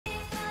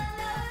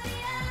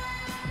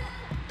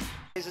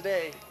a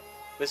day.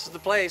 This is the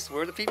place.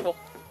 We're the people.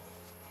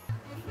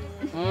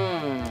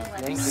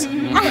 Thanks.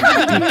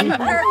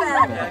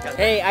 Perfect.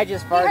 Hey, I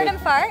just You farted. heard him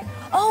fart?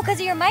 Oh, because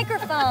of your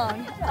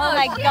microphone. Oh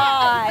my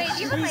gosh. Wait,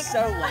 you were like, so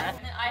loud.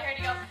 I heard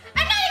you go,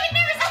 I'm not even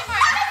nervous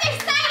anymore. I'm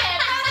just excited.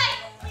 I'm like,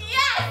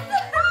 yes.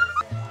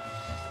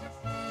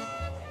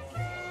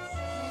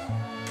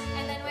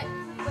 And then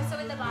so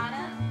with the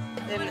bottom?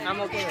 Then I'm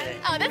okay with it.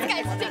 Oh, this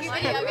guy's taking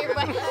video of your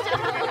butt.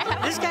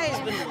 This guy has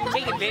been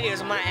taking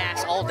videos of my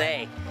ass all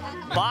day.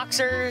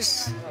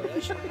 Boxers,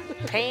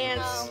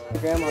 pants.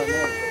 Grandma,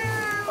 no.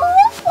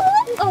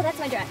 Oh, that's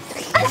my dress.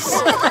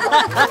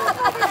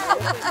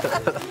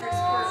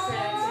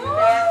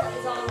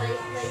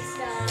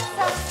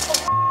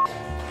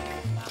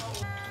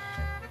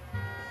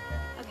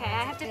 Okay,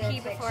 I have to pee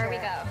before we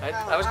go.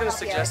 I was gonna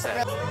suggest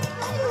that. Oh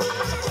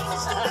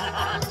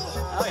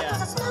yeah.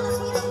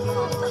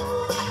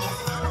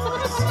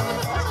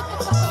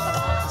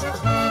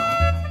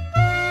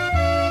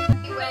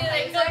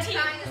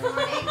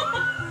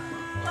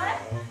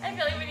 I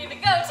feel like we need a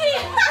goatee.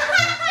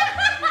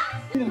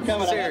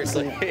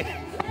 Seriously. I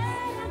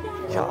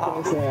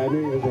knew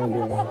you were going to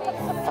do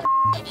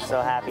it.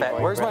 So happy.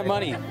 Where's my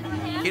money?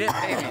 You didn't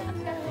pay me.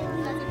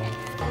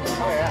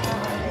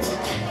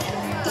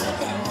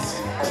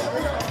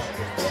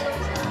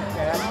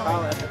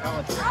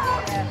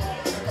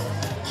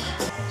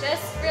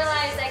 Just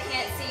realized I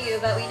can't see you,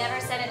 but we never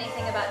said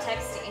anything about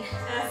texting.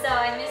 So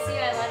I miss you,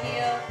 I love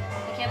you.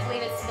 I can't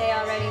believe it's today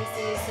already.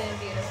 See you soon,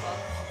 beautiful.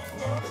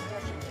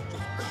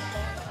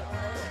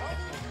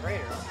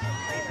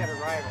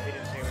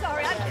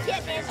 Sorry, I'm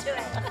getting into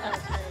it.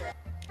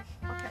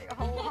 We're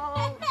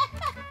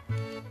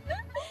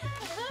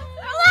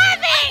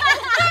laughing!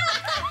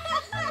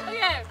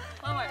 Okay,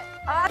 one more.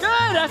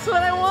 Good, that's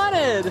what I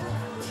wanted.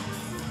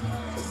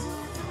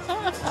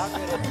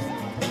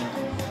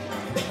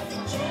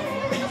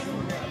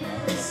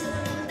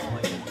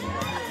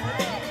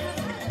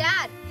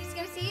 Dad, he's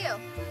gonna see you.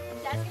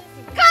 Dad's gonna see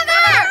you. Come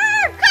here!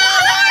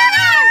 Come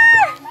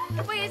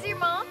here! Wait, is it your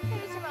mom?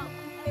 Who's your mom?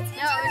 No, it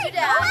was your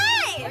dad.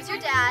 It was your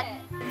dad.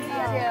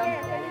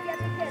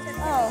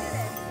 Oh.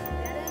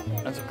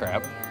 That's a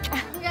crap.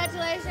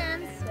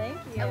 Congratulations. Thank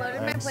you. I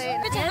loaded my plate.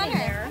 Good to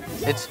Hunter.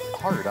 It's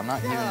hard. I'm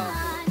not even.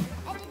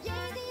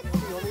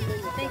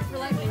 Thanks for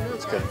letting me move.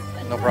 It's good.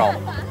 No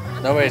problem.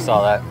 Nobody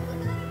saw that.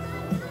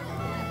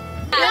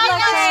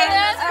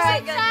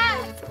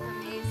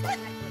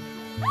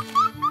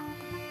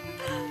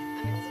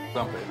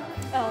 Dump it.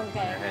 Oh, okay.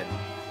 Head.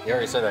 You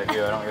already said that to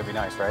you. I don't gotta be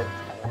nice, right?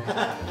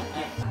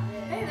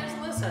 Hey, there's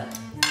Alyssa.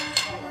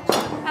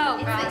 Oh,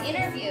 it's the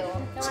interview.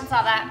 No one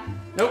saw that.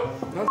 Nope.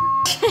 No.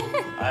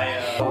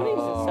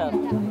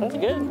 That's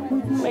good.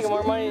 Making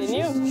more money than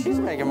you. She's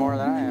making more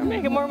than I am.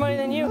 Making more money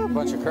than you. A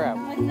bunch of crap.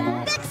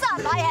 Next up,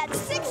 I had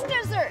 6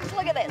 desserts.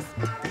 Look at this.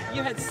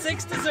 You had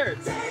 6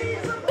 desserts.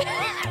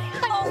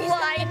 I'm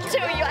lying to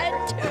you. I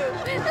had 2.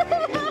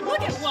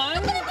 Look at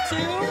 1, 2,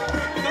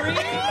 3,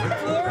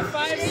 4,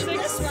 5,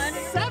 6,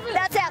 7.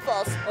 That's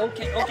apples.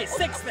 Okay,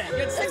 6 then. You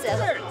had 6 That's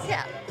desserts. apples.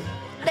 Yeah.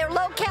 They're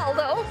low cal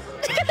though.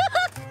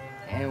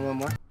 And one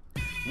more.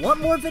 Want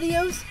more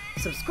videos?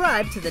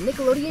 Subscribe to the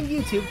Nickelodeon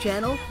YouTube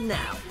channel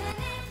now.